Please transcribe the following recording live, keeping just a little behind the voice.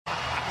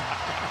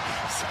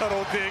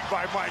subtle dig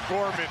by Mike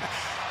Gorman.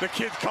 The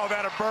kids call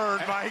that a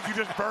burn. Mike, you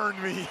just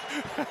burned me.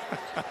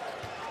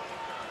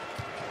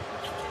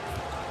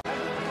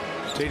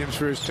 Tatum's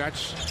first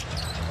touch.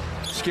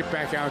 Skip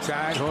back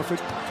outside. Horford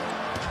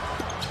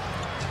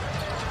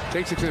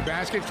takes it to the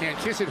basket. Can't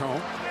kiss it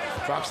home.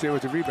 Fox there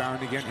with the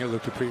rebound. Again, he'll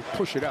look to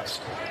push it up.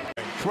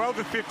 12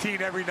 to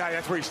 15 every night.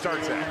 That's where he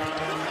starts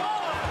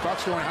at.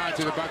 Fox going hard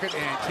to the bucket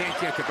and can't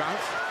get the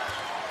bounce.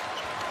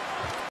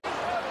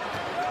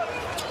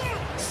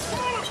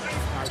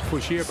 Hard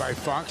push here by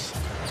Fox.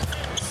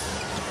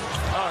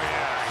 Oh,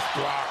 yeah. Nice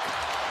block.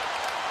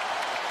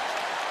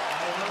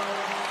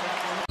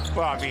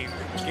 Well, I mean,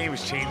 the game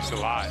has changed a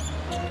lot.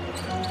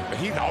 But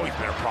he's always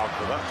been a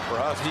problem for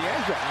us. He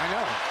has been, I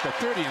know. But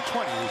 30 and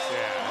 20 is,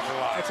 that's a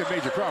lot. That's a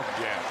major problem.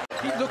 Yeah.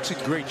 He looks in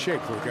great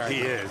shape for a guy.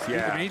 He is,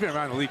 yeah. I mean, he's been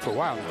around the league for a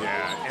while now.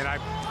 Yeah, and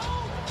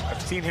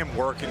I've seen him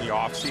work in the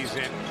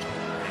offseason.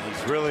 And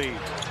he's really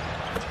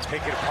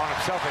taking it upon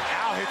himself. And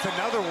Al hits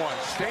another one.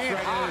 Staying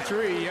right high. into the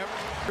three, yep.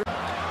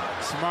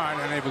 Smart,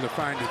 unable to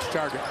find its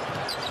target.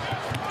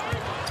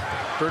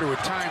 Berta with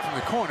time from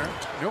the corner.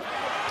 Nope.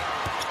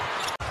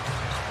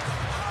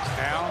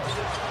 Al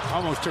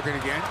almost took it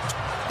again.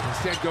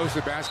 Instead goes to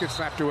the basket,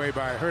 slapped away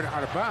by Hurt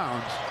out of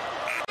bounds.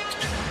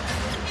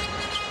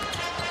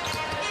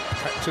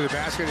 To the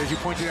basket, as you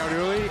pointed out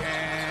early,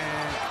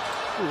 and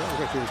ooh, that was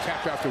like it was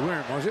tapped off the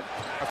rim, was it?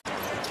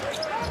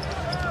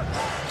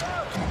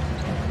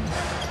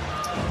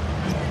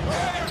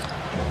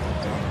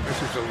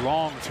 This is a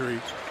long three.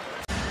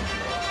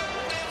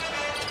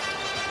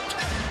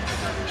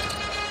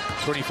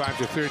 25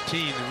 to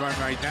 13, the run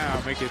right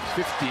now, make it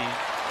 15.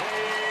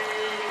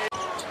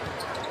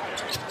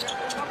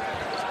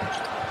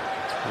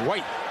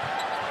 White.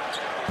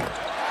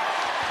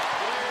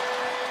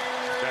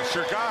 That's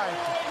your guy.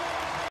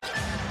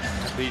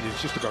 That lead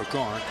is just about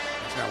gone.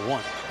 It's now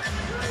one.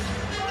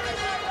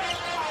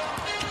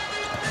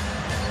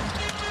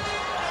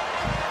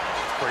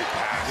 Great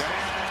pass.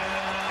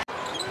 Yeah.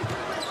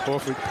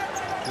 Horford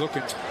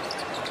looking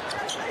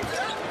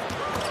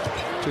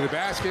to the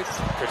basket.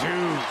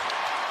 Ka-choo.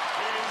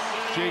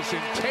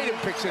 Jason Tatum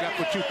picks it up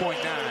with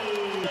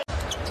 2.9.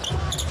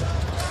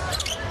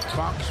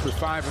 Fox with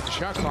 5 on the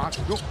shot clock.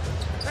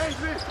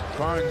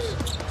 Barnes,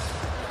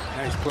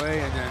 nice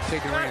play, and then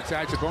taken away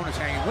inside. Sabonis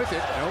hanging with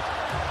it. Nope.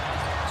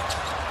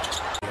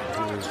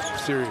 It was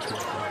serious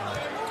one.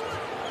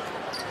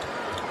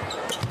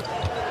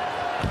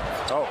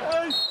 Oh.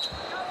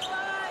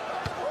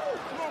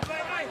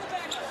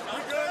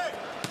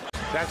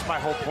 That's my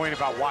whole point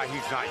about why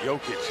he's not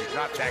Jokic. He's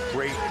not that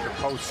great in the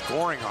post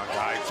scoring on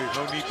guys. There's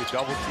no need to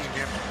double team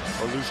him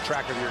or lose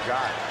track of your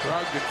guy.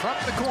 Brogdon from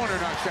the corner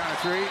knocks down a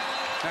three.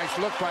 Nice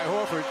look by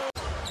Horford.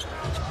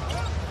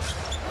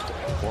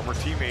 Former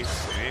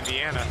teammates in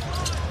Indiana.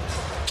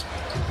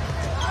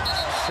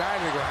 Side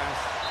of the glass.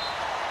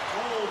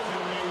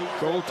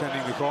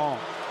 Goaltending the call.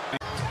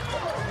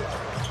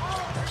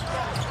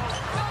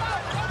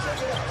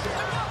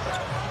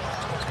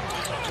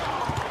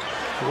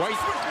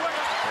 White.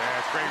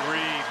 Yeah, great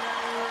read.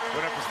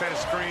 Went up instead of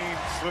screen,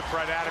 slipped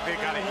right out of it,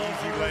 got an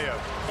easy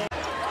layup.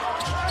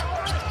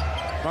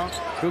 Monk,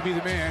 he'll be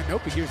the man.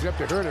 Nope, he gives it up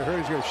to Herter.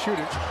 Herter's going to shoot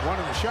it. One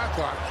on the shot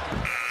clock.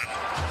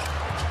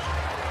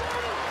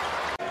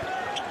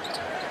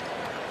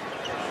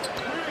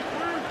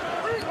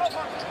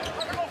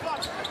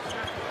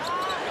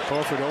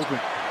 Horford open.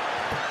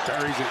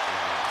 Buries it.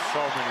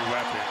 So many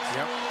weapons.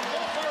 Yep.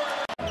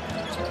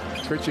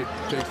 Pritchett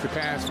takes the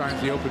pass,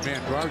 finds the open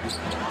man, Brogdon.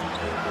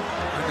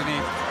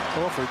 Underneath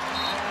Horford.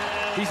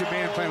 He's a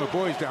man playing with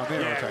boys down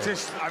there. Yeah,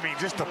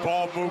 just the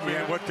ball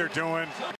movement, what they're doing.